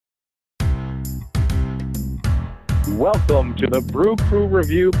Welcome to the Brew Crew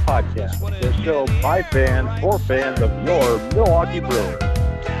Review Podcast, the show by fans for fans of your Milwaukee Brewers.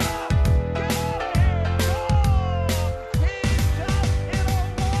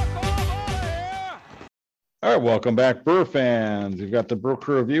 All right, welcome back, Brewer fans. You've got the Brew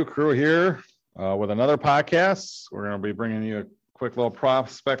Crew Review crew here with another podcast. We're going to be bringing you a quick little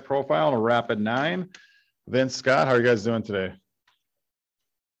prospect profile and a rapid nine. Vince, Scott, how are you guys doing today?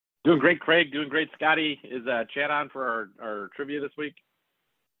 Doing great, Craig. Doing great, Scotty. Is Chad on for our trivia this week?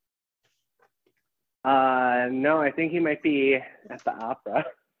 No, I think he might be at the opera.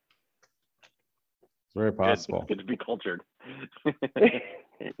 It's very possible. Good to be cultured. All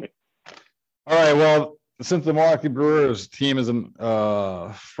right, well, since the Milwaukee Brewers team is in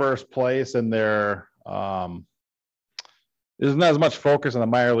first place and there's not as much focus on the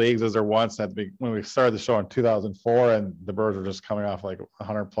minor leagues as there once when we started the show in 2004, and the Brewers were just coming off like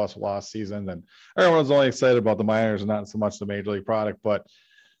 100+ loss season, and everyone was only excited about the minors and not so much the major league product. But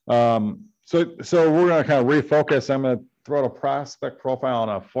so we're going to kind of refocus. I'm going to throw out a prospect profile on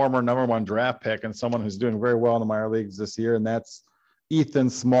a former #1 draft pick and someone who's doing very well in the minor leagues this year, and that's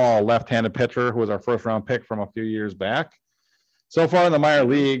Ethan Small, left-handed pitcher, who was our first-round pick from a few years back. So far in the minor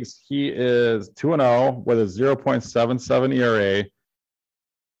leagues, he is 2-0 with a 0.77 ERA,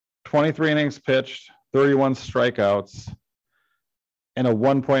 23 innings pitched, 31 strikeouts, and a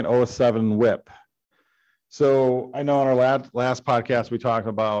 1.07 WHIP. So I know on our last podcast, we talked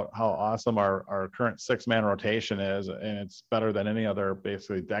about how awesome our current 6-man rotation is, and it's better than any other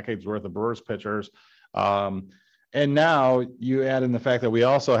basically decades worth of Brewers pitchers. And now you add in the fact that we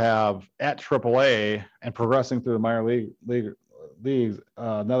also have at AAA and progressing through the minor leagues,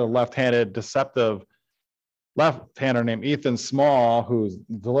 another left-handed deceptive left-hander named Ethan Small, whose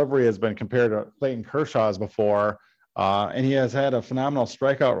delivery has been compared to Clayton Kershaw's before. And he has had a phenomenal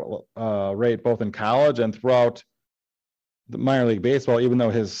strikeout rate both in college and throughout the minor league baseball, even though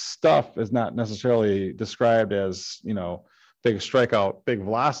his stuff is not necessarily described as, big strikeout, big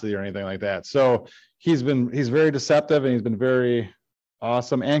velocity or anything like that. So he's very deceptive, and he's been very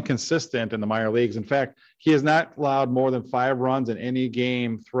awesome and consistent in the minor leagues. In fact, he has not allowed more than 5 runs in any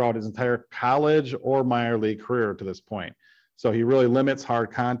game throughout his entire college or minor league career to this point. So he really limits hard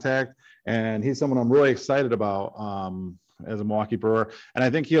contact, and he's someone I'm really excited about as a Milwaukee Brewer. And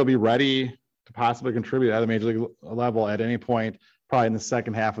I think he'll be ready to possibly contribute at the major league level at any point, probably in the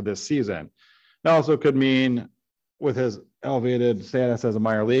second half of this season. It also could mean, with his elevated status as a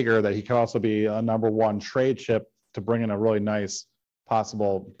minor leaguer, that he could also be a #1 trade chip to bring in a really nice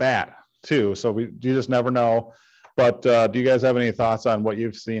possible bat too. So you just never know. But do you guys have any thoughts on what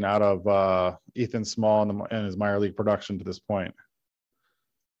you've seen out of Ethan Small and his minor league production to this point?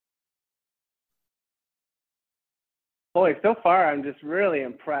 Boy, so far I'm just really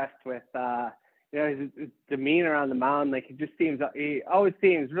impressed with his demeanor on the mound. Like he always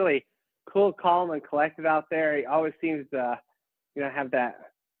seems really cool, calm, and collected out there. He always seems to have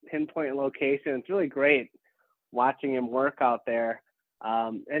that pinpoint location. It's really great watching him work out there.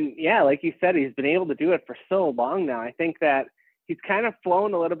 And yeah, like you said, he's been able to do it for so long now. I think that he's kind of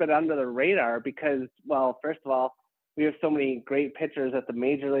flown a little bit under the radar because, well, first of all, we have so many great pitchers at the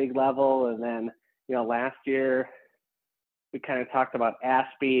major league level. And then, last year we kind of talked about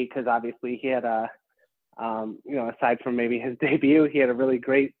Ashby because obviously he had aside from maybe his debut, he had a really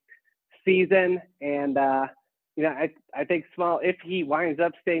great season. And, I think Small, if he winds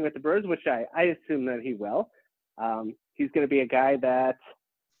up staying with the Brewers, which I assume that he will, he's going to be a guy that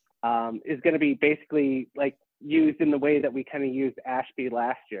is going to be basically like used in the way that we kind of used Ashby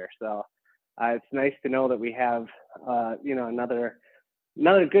last year. So it's nice to know that we have, another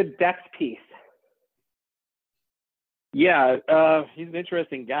good depth piece. Yeah, he's an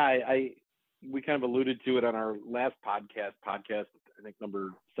interesting guy. We kind of alluded to it on our last podcast, I think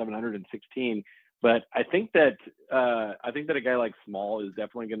number 716. But I think that a guy like Small is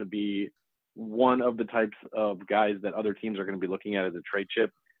definitely going to be one of the types of guys that other teams are going to be looking at as a trade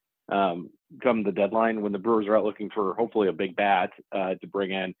chip come the deadline, when the Brewers are out looking for hopefully a big bat to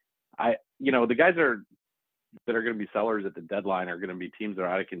bring in. The guys that are going to be sellers at the deadline are going to be teams that are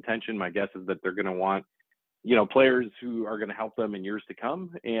out of contention. My guess is that they're going to want players who are going to help them in years to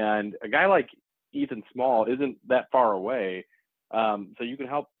come. And a guy like Ethan Small isn't that far away, so you can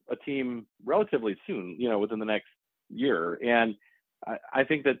help a team relatively soon, within the next year. And I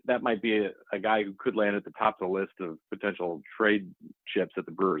think that might be a guy who could land at the top of the list of potential trade chips that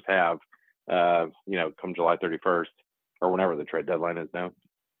the Brewers have, come July 31st or whenever the trade deadline is now.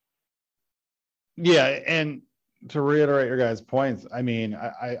 Yeah, and to reiterate your guys' points, I mean,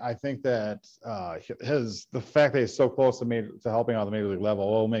 I think that the fact that he's so close to helping out the major league level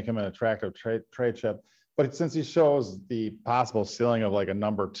will make him an attractive trade chip. but since he shows the possible ceiling of like a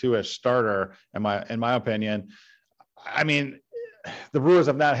number 2-ish starter, in my opinion, I mean, the Brewers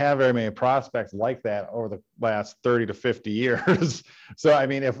have not had very many prospects like that over the last 30 to 50 years. So, I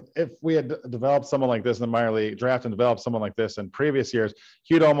mean, if we had developed someone like this in the minor league draft and developed someone like this in previous years,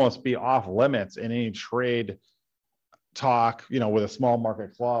 he'd almost be off limits in any trade talk, with a small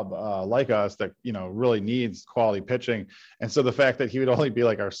market club like us that, really needs quality pitching. And so the fact that he would only be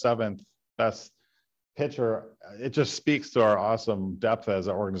like our 7th best pitcher, it just speaks to our awesome depth as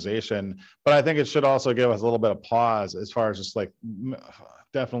an organization. But I think it should also give us a little bit of pause as far as just like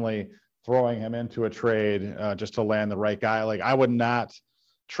definitely throwing him into a trade just to land the right guy. Like, I would not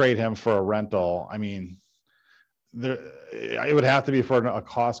trade him for a rental. I mean, it would have to be for a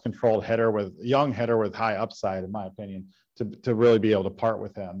cost-controlled young hitter with high upside, in my opinion, to really be able to part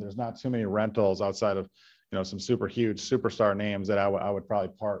with him. There's not too many rentals outside of some super huge superstar names that I would probably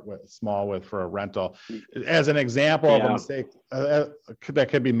part with for a rental. As an example of a mistake that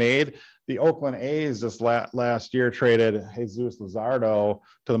could be made, the Oakland A's just last year traded Jesus Luzardo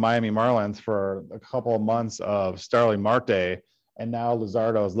to the Miami Marlins for a couple of months of Starling Marte, and now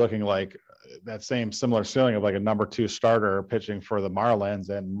Luzardo is looking like that same similar ceiling of like a number 2 starter pitching for the Marlins,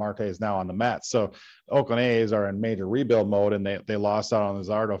 and Marte is now on the Mets. So Oakland A's are in major rebuild mode, and they lost out on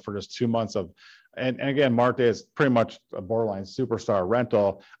Luzardo for just 2 months of. And again, Marte is pretty much a borderline superstar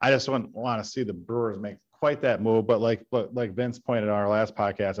rental. I just wouldn't want to see the Brewers make quite that move, but like Vince pointed out on our last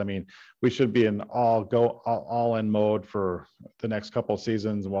podcast, I mean, we should be in all in mode for the next couple of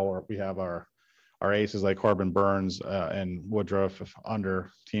seasons while we have our aces like Corbin Burns and Woodruff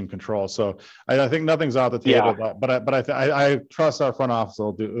under team control. So I think nothing's off the table, but I trust our front office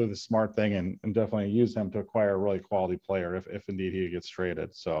will do the smart thing and definitely use him to acquire a really quality player if indeed he gets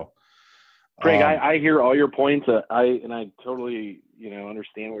traded. So. Craig, I hear all your points. I totally,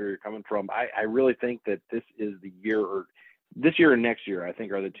 understand where you're coming from. I really think that this is the year, or this year and next year, I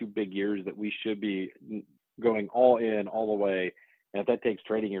think are the 2 big years that we should be going all in, all the way. And if that takes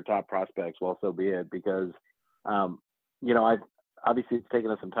trading your top prospects, well, so be it. Because, obviously it's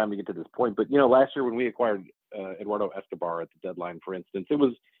taken us some time to get to this point. But, last year when we acquired Eduardo Escobar at the deadline, for instance, it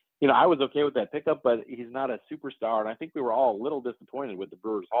was, I was okay with that pickup, but he's not a superstar. And I think we were all a little disappointed with the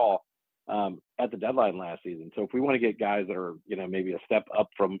Brewers Hall at the deadline last season. So if we want to get guys that are, maybe a step up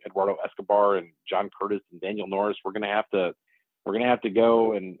from Eduardo Escobar and John Curtis and Daniel Norris, we're going to have to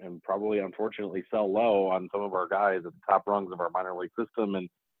go and probably, unfortunately, sell low on some of our guys at the top rungs of our minor league system. And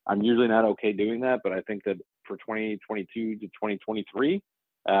I'm usually not okay doing that, but I think that for 2022 to 2023,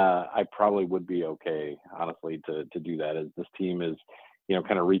 I probably would be okay, honestly, to do that, as this team is,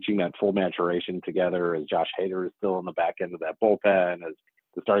 kind of reaching that full maturation together, as Josh Hader is still in the back end of that bullpen, as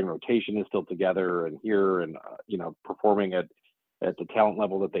the starting rotation is still together and here and, performing at the talent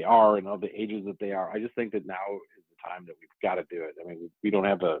level that they are and of the ages that they are. I just think that now is the time that we've got to do it. I mean, we don't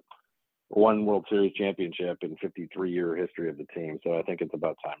have one World Series championship in 53-year history of the team. So I think it's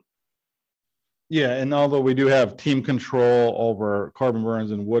about time. Yeah. And although we do have team control over Corbin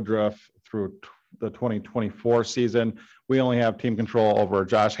Burns and Woodruff through the 2024 season, we only have team control over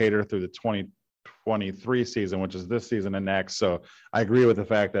Josh Hader through the 2023 season, which is this season and next. So I agree with the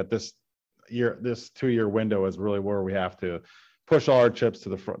fact that this 2-year window is really where we have to push all our chips to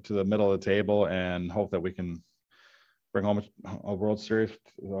the middle of the table and hope that we can bring home a World Series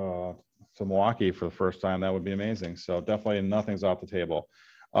to Milwaukee for the first time. That would be amazing. So definitely nothing's off the table.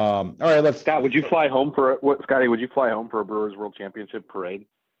 All right, Scott, would you fly home for a Brewers World Championship parade?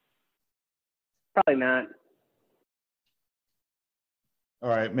 Probably not. All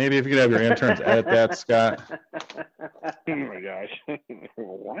right, maybe if you could have your interns edit that, Scott. Oh my gosh.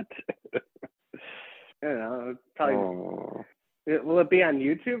 What? I don't know. Probably. Will it be on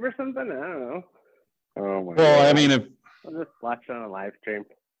YouTube or something? I don't know. Oh my well, God. I mean, I'll just watch it on a live stream.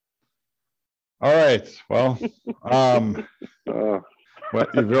 All right. Well, well,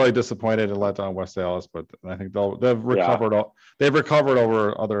 you've really disappointed and let down West Dallas, but I think they've recovered. Yeah. They've recovered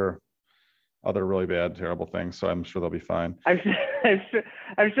over other really bad, terrible things. So I'm sure they'll be fine. I'm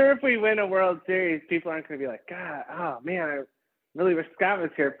sure if we win a World Series, people aren't going to be like, God, oh man, I really wish Scott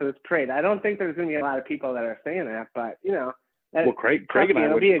was here for this parade. I don't think there's going to be a lot of people that are saying that, but Well, Craig and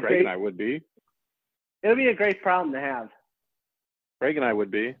I would be. It'll be a great problem to have. Craig and I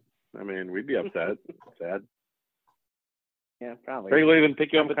would be. I mean, we'd be upset. Sad. Yeah, probably. Craig will even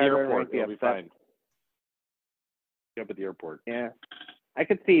pick you up at the Carter airport. might be You'll be upset. fine. Pick you up at the airport. Yeah. I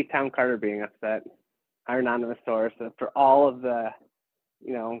could see Tom Carter being upset, our anonymous source, for all of the,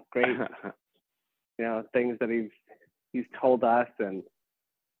 great, things that he's told us, and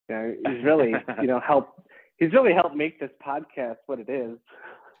he's really, he's really helped make this podcast what it is.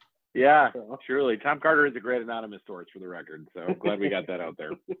 Yeah, surely. Tom Carter is a great anonymous source for the record, so I'm glad we got that out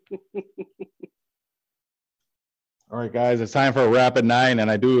there. All right, guys, it's time for a rapid 9, and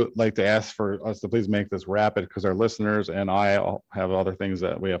I do like to ask for us to please make this rapid because our listeners and I all have other things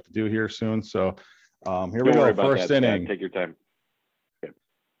that we have to do here soon. So here we Don't go. worry about First that, inning. Scott. Take your time.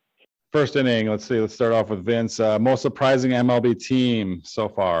 First inning. Let's see. Let's start off with Vince. Most surprising MLB team so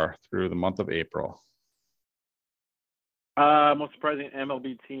far through the month of April. Most surprising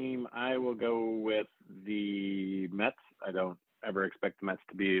MLB team, I will go with the Mets. I don't ever expect the Mets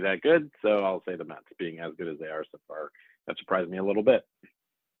to be that good, so I'll say the Mets being as good as they are so far. That surprised me a little bit.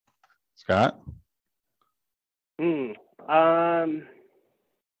 Scott? I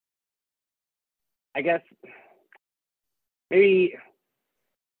guess maybe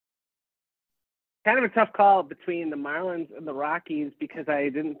kind of a tough call between the Marlins and the Rockies because I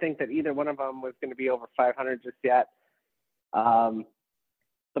didn't think that either one of them was going to be over 500 just yet.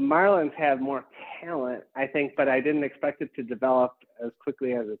 The Marlins have more talent, I think, but I didn't expect it to develop as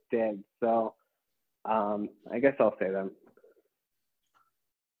quickly as it did. So I guess I'll say them.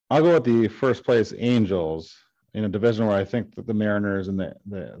 I'll go with the first place Angels in a division where I think that the Mariners and the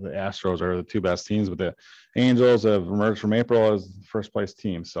Astros are the two best teams, but the Angels have emerged from April as the first place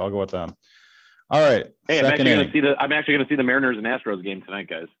team. So I'll go with them. All right. Hey, I'm actually going to see the Mariners and Astros game tonight,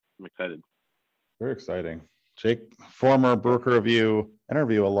 guys. I'm excited. Very exciting. Jake, former Brooker Review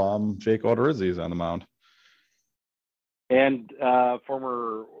interview alum, Jake Odorizzi is on the mound. And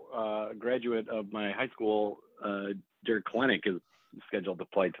former graduate of my high school, Jared Kalenic, is scheduled to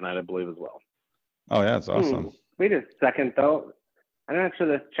play tonight, I believe, as well. Oh, yeah, it's awesome. Wait a second, though. I'm not sure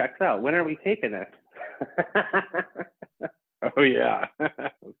this checks out. When are we taking it? Oh, yeah.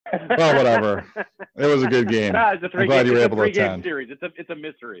 Well, whatever. It was a good game. I'm glad you were able to attend. Series. It's a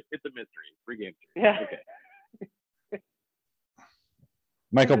mystery. It's a mystery. Free game series. Yeah. Okay.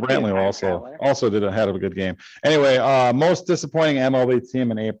 Michael Brantley also had a good game. Anyway, most disappointing MLB team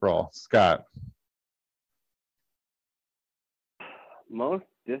in April, Scott. Most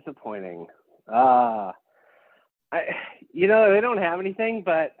disappointing. They don't have anything,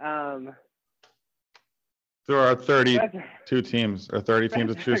 but there are 32 teams or 30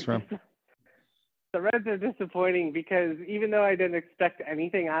 teams to choose from. The Reds are disappointing because even though I didn't expect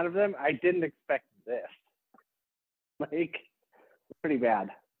anything out of them, I didn't expect this. Pretty bad.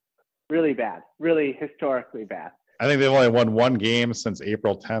 Really bad. Really historically bad. I think they've only won one game since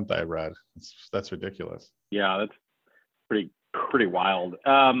April 10th, I read. That's ridiculous. Yeah, that's pretty wild.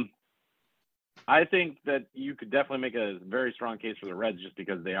 I think that you could definitely make a very strong case for the Reds just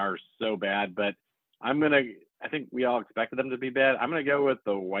because they are so bad, but I think we all expected them to be bad. I'm going to go with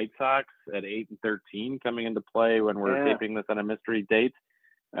the White Sox at 8-13 coming into play when we're taping this on a mystery date.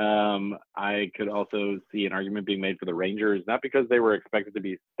 I could also see an argument being made for the Rangers, not because they were expected to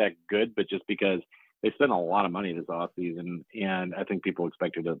be that good, but just because they spent a lot of money this offseason, and I think people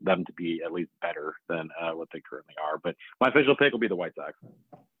expected them to be at least better than what they currently are. But my official pick will be the White Sox.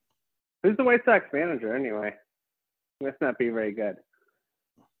 Who's the White Sox manager anyway? He must not be very good.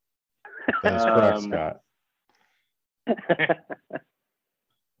 That's correct, Scott.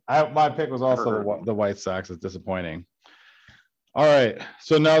 My pick was also the White Sox. Is disappointing. All right.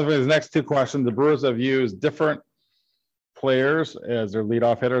 So now for the next two questions, the Brewers have used different players as their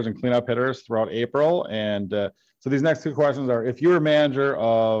leadoff hitters and cleanup hitters throughout April. And so these next two questions are, if you were manager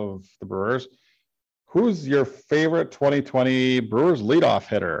of the Brewers, who's your favorite 2020 Brewers leadoff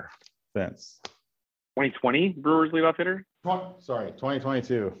hitter, Vince? 2020 Brewers leadoff hitter?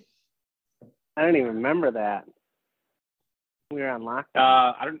 2022. I don't even remember that. We were on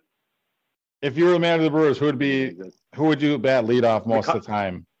lockdown. If you were the manager of the Brewers, who would you bat leadoff most of the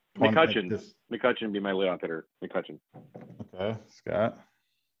time? McCutchen. McCutchen would be my leadoff hitter. McCutchen. Okay, Scott.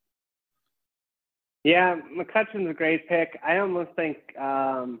 Yeah, McCutchen's a great pick. I almost think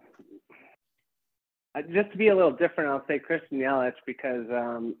just to be a little different, I'll say Christian Yelich because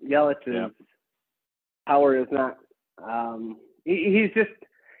Yelich's power is not. He's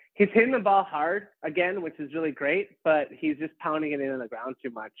hitting the ball hard again, which is really great, but he's just pounding it into the ground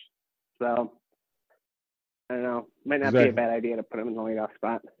too much. So I don't know. Might not be a bad idea to put him in the leadoff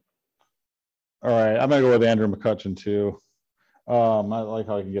spot. All right, I'm gonna go with Andrew McCutchen too. I like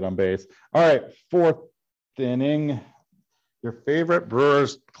how he can get on base. All right, fourth inning. Your favorite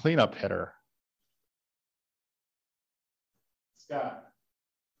Brewers cleanup hitter, Scott.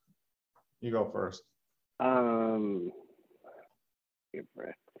 You go first. Favorite.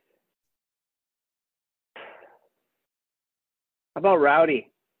 How about Rowdy?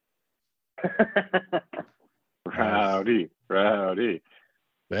 Rowdy.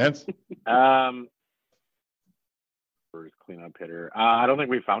 Vance? Brewers cleanup hitter. I don't think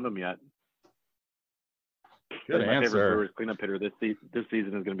we found him yet. Good My favorite answer. Brewers cleanup hitter this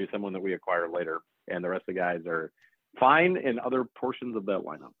season is going to be someone that we acquire later, and the rest of the guys are fine in other portions of that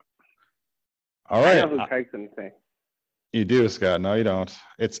lineup. All I know right. who Craig's going to say. You do, Scott. No, you don't.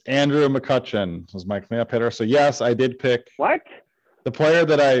 It's Andrew McCutchen was my cleanup hitter. So yes, I did pick What? the player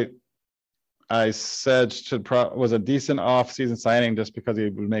that I said was a decent off-season signing just because he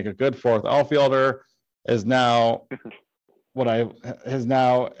would make a good fourth outfielder is now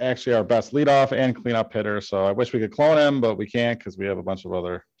actually our best leadoff and cleanup hitter. So I wish we could clone him, but we can't because we have a bunch of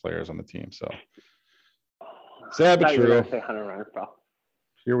other players on the team. So sad but I thought you were true. going to say Hunter Renfroe.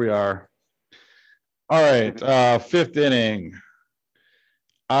 Here we are. All right, fifth inning.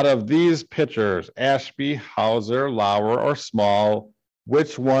 Out of these pitchers, Ashby, Hauser, Lauer, or Small,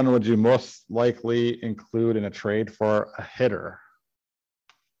 which one would you most likely include in a trade for a hitter?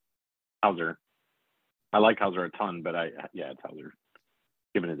 Hauser. I like Hauser a ton, but it's Hauser,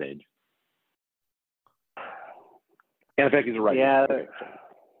 given his age. And in fact, he's a right. Yeah,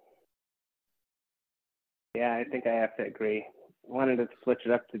 I think I have to agree. Wanted to switch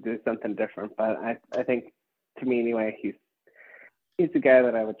it up to do something different, but I think, to me anyway, he's the guy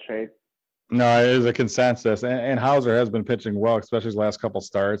that I would trade. No, it is a consensus, and Hauser has been pitching well, especially his last couple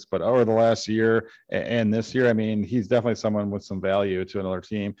starts. But over the last year and this year, I mean, he's definitely someone with some value to another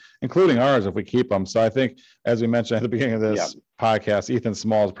team, including ours if we keep him. So I think, as we mentioned at the beginning of this podcast, Ethan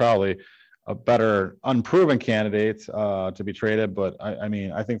Small is probably a better unproven candidate to be traded. But I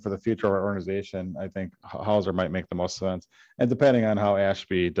mean, I think for the future of our organization, I think Hauser might make the most sense, and depending on how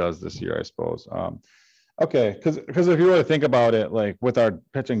Ashby does this year, I suppose. Okay, because if you really think about it, like with our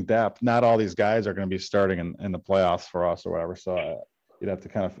pitching depth, not all these guys are going to be starting in the playoffs for us or whatever. So you'd have to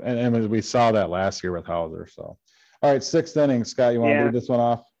kind of, and we saw that last year with Hauser. So, all right, sixth inning, Scott, you want to lead this one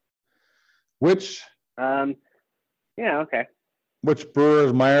off? Which? Okay. Which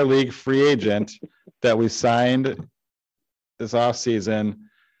Brewers minor league free agent that we signed this offseason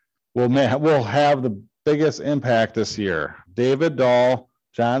will have the biggest impact this year? David Dahl,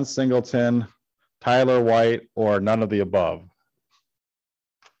 John Singleton, Tyler White, or none of the above?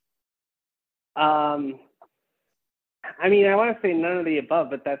 I mean, I want to say none of the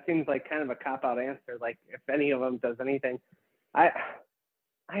above, but that seems like kind of a cop-out answer. Like, if any of them does anything, I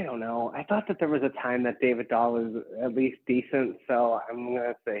don't know. I thought that there was a time that David Dahl was at least decent, so I'm going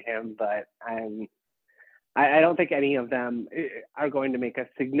to say him, but I don't think any of them are going to make a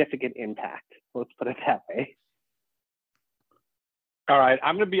significant impact. Let's put it that way. All right,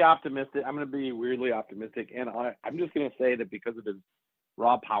 I'm going to be optimistic. I'm going to be weirdly optimistic, and I'm just going to say that because of his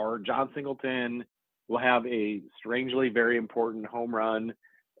raw power, John Singleton will have a strangely very important home run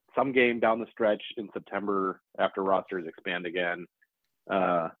some game down the stretch in September after rosters expand again,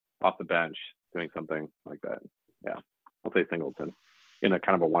 off the bench, doing something like that. Yeah, I'll say Singleton in a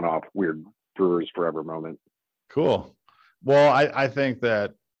kind of a one-off weird Brewers forever moment. Cool. Well, I think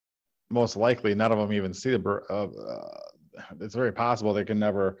that most likely none of them even see it's very possible they can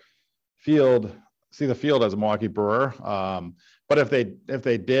never see the field as a Milwaukee Brewer. But if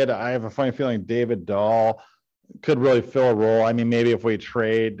they did, I have a funny feeling David Dahl could really fill a role. I mean, maybe if we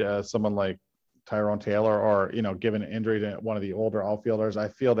trade someone like Tyrone Taylor or, given an injury to one of the older outfielders, I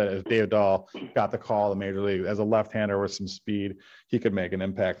feel that if David Dahl got the call in the major league as a left-hander with some speed, he could make an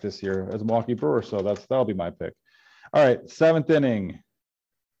impact this year as a Milwaukee Brewer. So that'll be my pick. All right, seventh inning.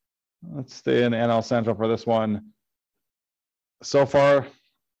 Let's stay in NL Central for this one. So far,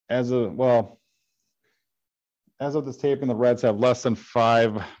 as of this taping, the Reds have less than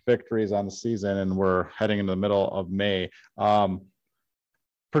 5 victories on the season, and we're heading into the middle of May.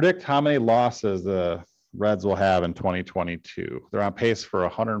 Predict how many losses the Reds will have in 2022. They're on pace for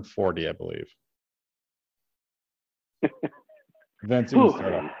 140, I believe. Vince, you can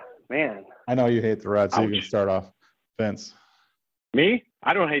start off. Man, I know you hate the Reds, so you can start off. Vince. Me?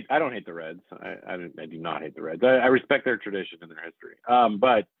 I don't hate the Reds. I do not hate the Reds. I respect their tradition and their history.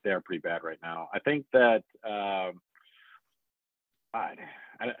 But they're pretty bad right now. I think that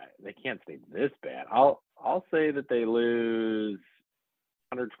they can't stay this bad. I'll say that they lose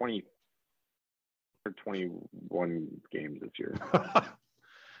 120 or 21 games this year.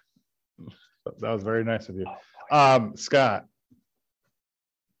 That was very nice of you. Scott.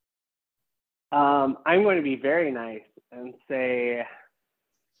 I'm going to be very nice and say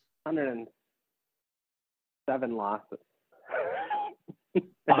 107 losses.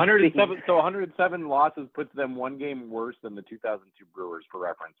 107. So 107 losses puts them one game worse than the 2002 Brewers, for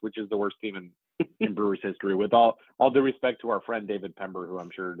reference, which is the worst team in Brewers history. With all due respect to our friend David Pember, who I'm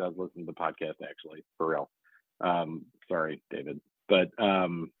sure does listen to the podcast, actually, for real. Sorry, David, but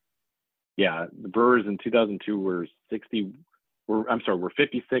Yeah, the Brewers in 2002 were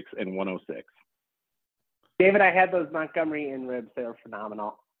 56 and 106. David, I had those Montgomery in ribs. They were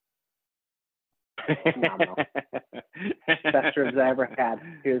phenomenal. Phenomenal. Best ribs I ever had.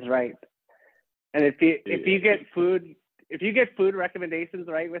 He was right. And if you get food recommendations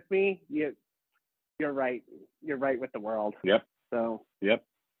right with me, you're right. You're right with the world. Yep. So yep.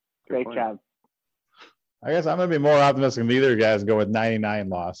 Great job. I guess I'm going to be more optimistic than either guys go with 99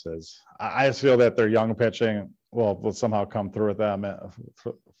 losses. I just feel that their young pitching will somehow come through with them,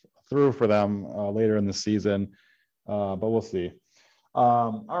 for them later in the season. But we'll see.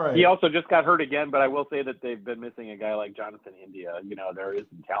 All right. He also just got hurt again, but I will say that they've been missing a guy like Jonathan India. There is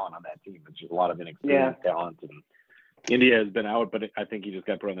some talent on that team. It's just a lot of inexperienced talent. And India has been out, but I think he just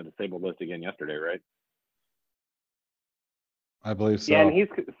got put on the disabled list again yesterday, right? I believe so. Yeah, and he's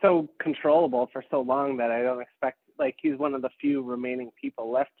so controllable for so long that I don't expect, he's one of the few remaining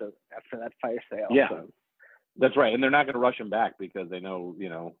people left after that fire sale. Yeah, so. That's right. And they're not going to rush him back because they know,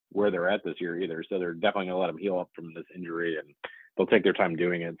 where they're at this year either. So they're definitely going to let him heal up from this injury, and they'll take their time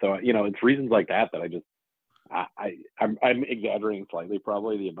doing it. So, it's reasons like that I'm exaggerating slightly,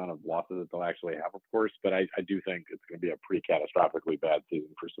 probably the amount of losses that they'll actually have, of course, but I do think it's going to be a pretty catastrophically bad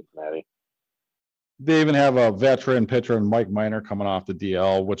season for Cincinnati. They even have a veteran pitcher in Mike Minor coming off the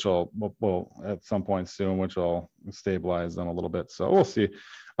DL, which will at some point soon, which will stabilize them a little bit. So we'll see.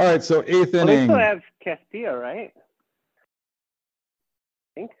 All right, so eighth inning. They still have Castillo, right? I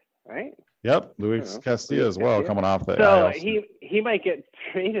think, right? Yep, Luis Castillo as well, coming off the So IL. he might get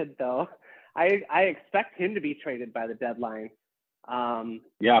traded though. I expect him to be traded by the deadline.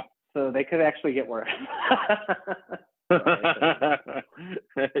 Yeah. So they could actually get worse.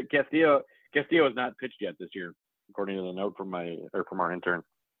 Castillo has not pitched yet this year, according to the note from our intern.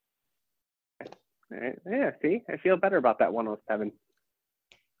 Yeah, see, I feel better about that 107.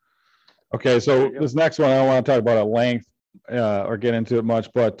 Okay, so this next one I don't want to talk about at length or get into it much,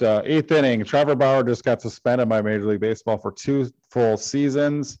 but eighth inning, Trevor Bauer just got suspended by Major League Baseball for 2 full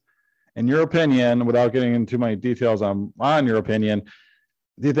seasons. In your opinion, without getting into many details on your opinion,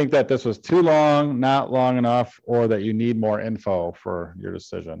 do you think that this was too long, not long enough, or that you need more info for your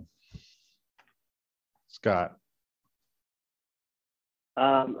decision? Scott.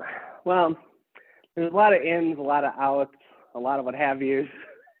 Well, there's a lot of ins, a lot of outs, a lot of what have yous.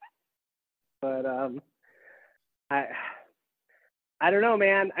 But I don't know,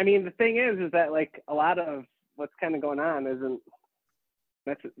 man. I mean, the thing is that a lot of what's kind of going on isn't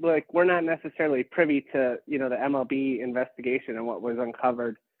we're not necessarily privy to the MLB investigation and what was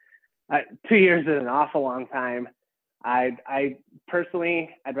uncovered. 2 years is an awful long time. I personally,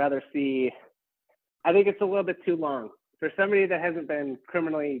 I'd rather see. I think it's a little bit too long for somebody that hasn't been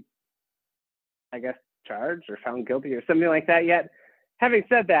criminally, I guess, charged or found guilty or something like that yet. Having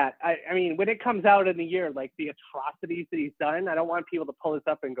said that, I mean, when it comes out in the year, the atrocities that he's done, I don't want people to pull this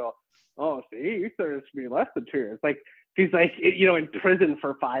up and go, oh, see, you said it should be less than 2 years. He's in prison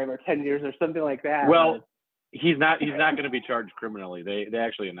for 5 or 10 years or something like that. Well, he's not going to be charged criminally. They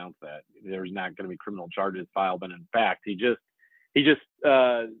actually announced that there's not going to be criminal charges filed. And in fact, he just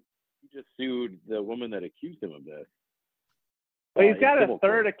sued the woman that accused him of this. Well, he's got a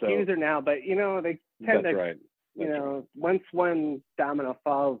third accuser now, but they tend to, right. Once one domino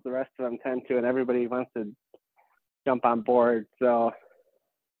falls, the rest of them tend to, and everybody wants to jump on board. So,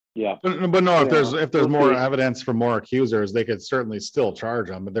 yeah. But no, if there's more evidence from more accusers, they could certainly still charge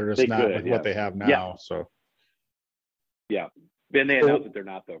them, but they're just not with what they have now. Yeah. So. Yeah, and they announced that they're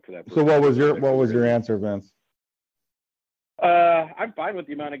not though for that. So what was your answer, Vince? I'm fine with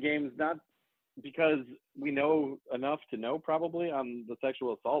the amount of games, not because we know enough to know probably on the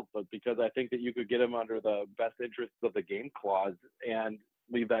sexual assault, but because I think that you could get him under the best interests of the game clause and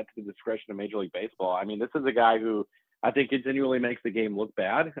leave that to the discretion of Major League Baseball. I mean, this is a guy who I think continually makes the game look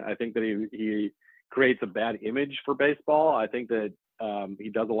bad. I think that he creates a bad image for baseball. I think that he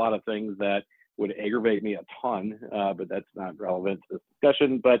does a lot of things that would aggravate me a ton, but that's not relevant to this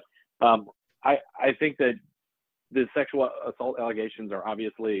discussion. But I think that the sexual assault allegations are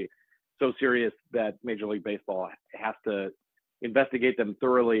obviously so serious that Major League Baseball has to investigate them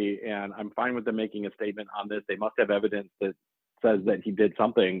thoroughly, and I'm fine with them making a statement on this. They must have evidence that says that he did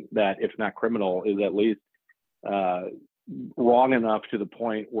something that, if not criminal, is at least wrong enough to the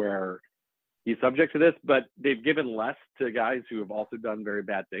point where he's subject to this. But they've given less to guys who have also done very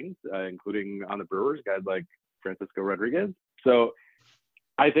bad things, including on the Brewers, guys like Francisco Rodriguez. So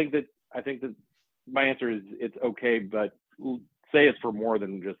I think that my answer is it's okay, but say it's for more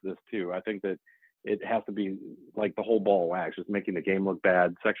than just this too. I think that it has to be the whole ball of wax, just making the game look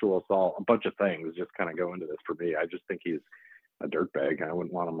bad, sexual assault, a bunch of things just kind of go into this for me. I just think he's a dirtbag. I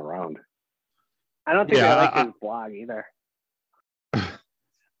wouldn't want him around. I don't think Yeah, they like his blog either.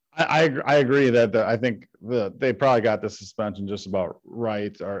 I agree that I think they probably got the suspension just about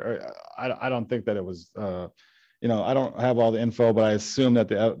right. Or I don't think that it was. I don't have all the info, but I assume that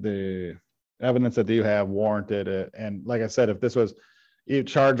the evidence that you have warranted it. And like I said, if this was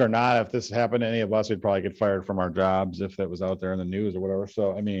charged or not, if this happened to any of us, we'd probably get fired from our jobs if that was out there in the news or whatever.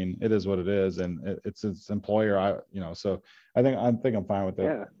 So I mean, it is what it is, and it's its employer. So I think I'm fine with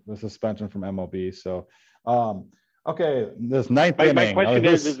the suspension from MLB. So. Okay, this ninth inning. My question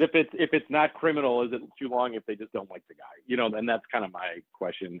is if it's not criminal, is it too long if they just don't like the guy? And that's kind of my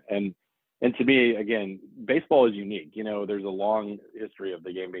question. And to me, again, baseball is unique. There's a long history of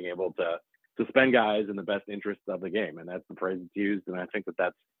the game being able to suspend guys in the best interest of the game, and that's the phrase that's used. And I think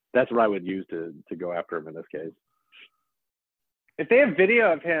that's what I would use to go after him in this case. If they have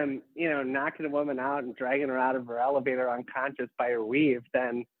video of him, knocking a woman out and dragging her out of her elevator unconscious by her weave,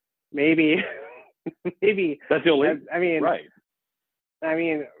 then maybe. Maybe that's illegal. I mean, right. I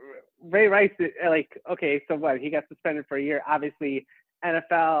mean, Ray Rice, okay, so what? He got suspended for a year. Obviously,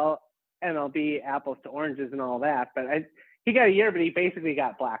 NFL, MLB, apples to oranges and all that. But he got a year, but he basically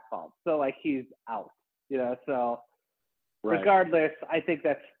got blackballed. So he's out. So right. Regardless, I think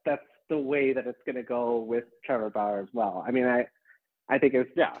that's the way that it's going to go with Trevor Bauer as well. I mean, I think his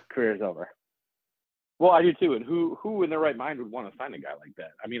career's over. Well, I do too. And who in their right mind would want to sign a guy like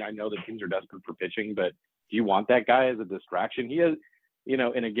that? I mean, I know the teams are desperate for pitching, but do you want that guy as a distraction? He has,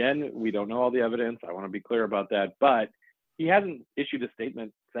 and again, we don't know all the evidence. I want to be clear about that, but he hasn't issued a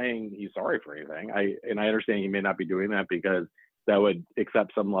statement saying he's sorry for anything. I understand he may not be doing that because that would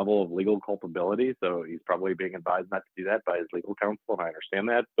accept some level of legal culpability. So he's probably being advised not to do that by his legal counsel, and I understand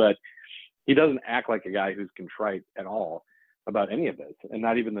that. But he doesn't act like a guy who's contrite at all about any of this, and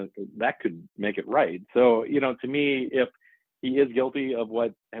not even that could make it right. So, to me, if he is guilty of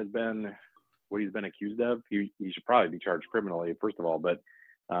what he's been accused of, he should probably be charged criminally, first of all. But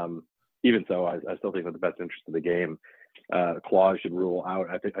even so, I still think that the best interest of the game clause should rule out.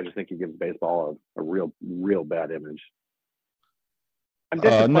 I just think he gives baseball a real bad image. I'm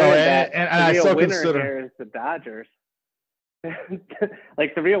disappointed that the real winner here is the Dodgers.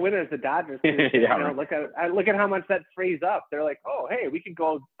 The real winner is the Dodgers. Right. Look at how much that frees up. They're like, oh, hey, we can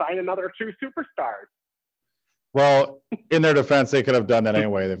go sign another 2 superstars. Well, in their defense, they could have done that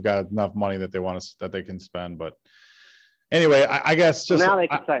anyway. They've got enough money that they can spend. But anyway, I guess just now they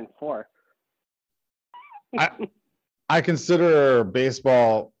can sign 4. I consider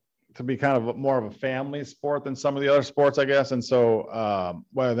baseball to be kind of more of a family sport than some of the other sports, I guess. And so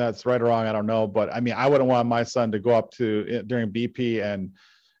whether that's right or wrong, I don't know. But I mean, I wouldn't want my son to go up to during BP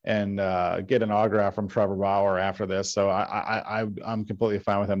and get an autograph from Trevor Bauer after this. So I'm completely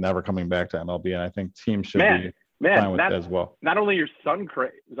fine with him never coming back to MLB. And I think teams should be fine with that as well. Not only your son,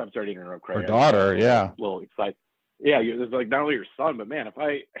 Craig, I'm sorry to interrupt, Craig. Or daughter, a little excited. Yeah, it's not only your son, but man, if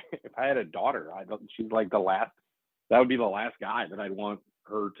I had a daughter, she's that would be the last guy that I'd want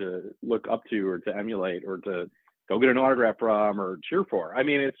her to look up to or to emulate or to go get an autograph from or cheer for. I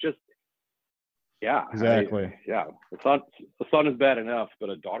mean, it's just, exactly. The son is bad enough, but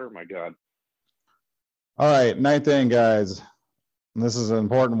a daughter, my God. All right, ninth inning, guys. And this is an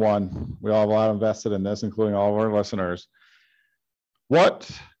important one. We all have a lot invested in this, including all of our listeners.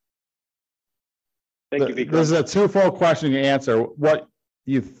 This is a twofold question you answer.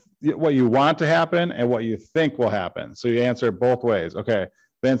 What you want to happen and what you think will happen. So you answer it both ways. Okay,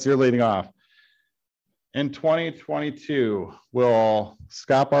 Vince, you're leading off. In 2022, will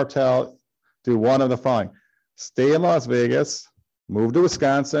Scott Bartell do one of the following? Stay in Las Vegas, move to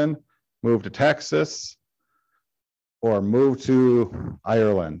Wisconsin, move to Texas, or move to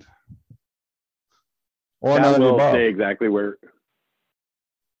Ireland? Or none of the above. Say exactly where.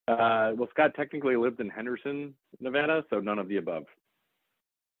 Well, Scott technically lived in Henderson, Nevada, so none of the above.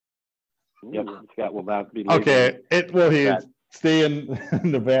 Yep, Scott will not be. Okay, he stay in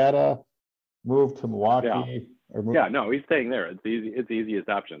Nevada, move to Milwaukee? No, he's staying there. It's easy. It's the easiest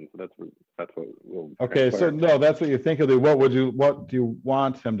option. So that's what we'll. Okay, so no, that's what you think he'll do. What do you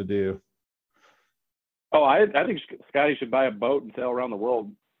want him to do? Oh, I think Scotty should buy a boat and sail around the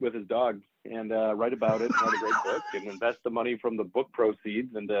world with his dog and write about it, write a great book, and invest the money from the book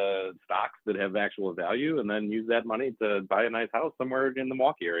proceeds into stocks that have actual value, and then use that money to buy a nice house somewhere in the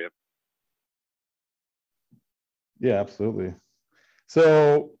Milwaukee area. Yeah, absolutely.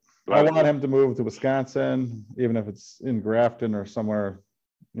 So I want him to move to Wisconsin, even if it's in Grafton or somewhere,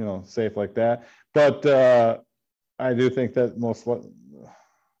 safe like that. But I do think that most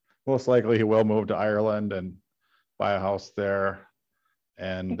likely he will move to Ireland and buy a house there.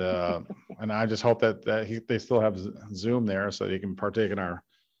 And and I just hope that they still have Zoom there so that he can partake in our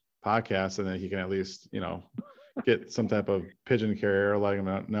podcast, and then he can at least, get some type of pigeon carrier, letting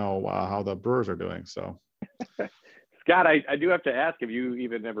him know how the Brewers are doing. So, Scott, I do have to ask, have you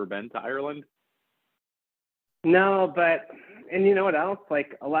even ever been to Ireland? No, and you know what else?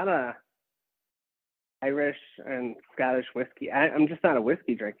 Like a lot of Irish and Scottish whiskey. I'm just not a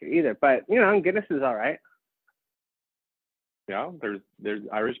whiskey drinker either, but Guinness is all right. Yeah, there's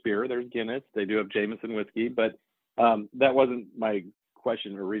Irish beer, there's Guinness. They do have Jameson whiskey, but that wasn't my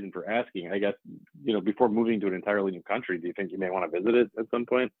question or reason for asking. I guess, before moving to an entirely new country, do you think you may want to visit it at some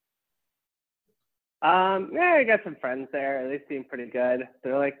point? Yeah, I got some friends there. They seem pretty good.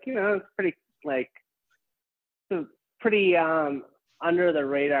 They're like, it's pretty it's a pretty under the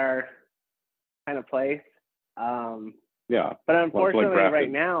radar kind of place. Yeah. But unfortunately,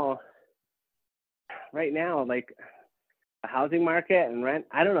 right now, like the housing market and rent,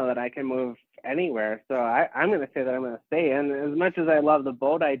 I don't know that I can move anywhere. So I'm going to say that I'm going to stay. And as much as I love the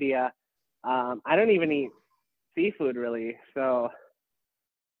boat idea, I don't even eat seafood really. So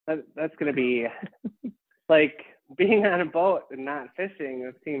that's going to be like being on a boat and not fishing.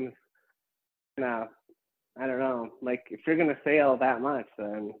 It seems, I don't know. Like if you're going to sail that much,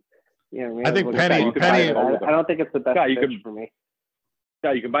 then I think Penny. I don't think it's the best fish for me.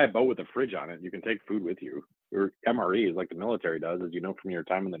 Yeah, you can buy a boat with a fridge on it. You can take food with you. Or MREs like the military does, as you know from your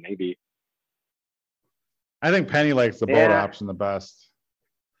time in the Navy. I think Penny likes the boat option the best.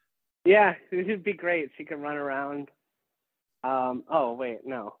 Yeah, it would be great. She can run around. Oh wait,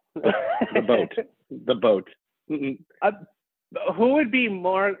 no. The boat. Who would be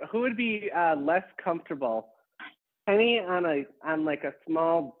less comfortable? Penny on like a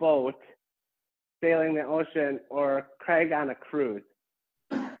small boat sailing the ocean, or Craig on a cruise?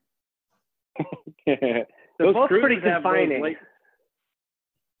 They're both pretty confining.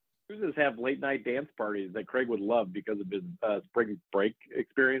 Cruises have late night dance parties that Craig would love because of his spring break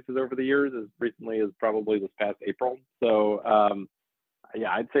experiences over the years, as recently as probably this past April. So,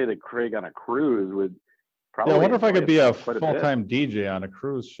 I'd say that Craig on a cruise would probably. Yeah, I wonder if I could be a full-time DJ on a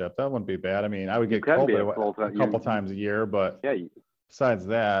cruise ship. That wouldn't be bad. I mean, I would get COVID a couple times a year, but besides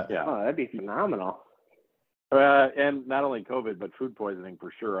that, oh, that'd be phenomenal. And not only COVID, but food poisoning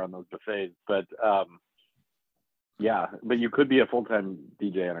for sure on those buffets. But but you could be a full-time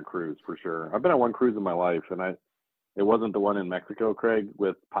DJ on a cruise for sure. I've been on one cruise in my life, and it wasn't the one in Mexico, Craig,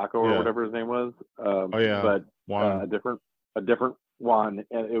 with Paco or whatever his name was. But a different one,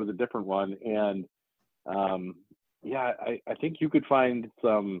 and it was a different one. And I think you could find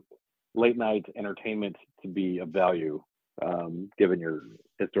some late night entertainment to be of value, given your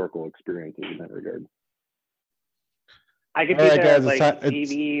historical experiences in that regard. I could be there as like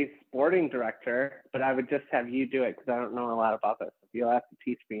TV sporting director, but I would just have you do it because I don't know a lot about this. You'll have to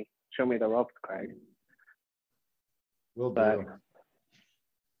teach me, show me the ropes, Craig. Will do. All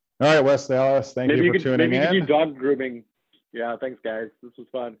right, Wes Dallas, thank you for tuning in. Maybe you could do dog grooming. Yeah, thanks, guys. This was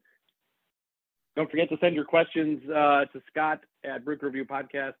fun. Don't forget to send your questions to Scott at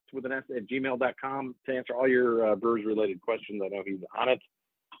BrewReviewPodcast with an S@gmail.com to answer all your Brewers-related questions. I know he's on it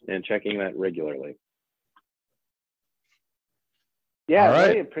and checking that regularly. Yeah, I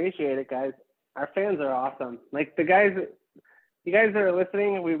really appreciate it, guys. Our fans are awesome. Like you guys that are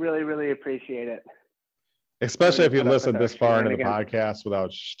listening, we really, really appreciate it. Especially if you listen this far into the podcast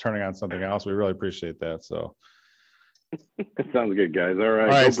without turning on something else. We really appreciate that. So. Sounds good, guys. All right.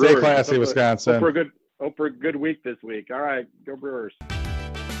 All right, stay classy, Wisconsin. Hope for a good week this week. All right, go Brewers.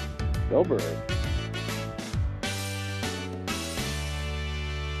 Go Brewers.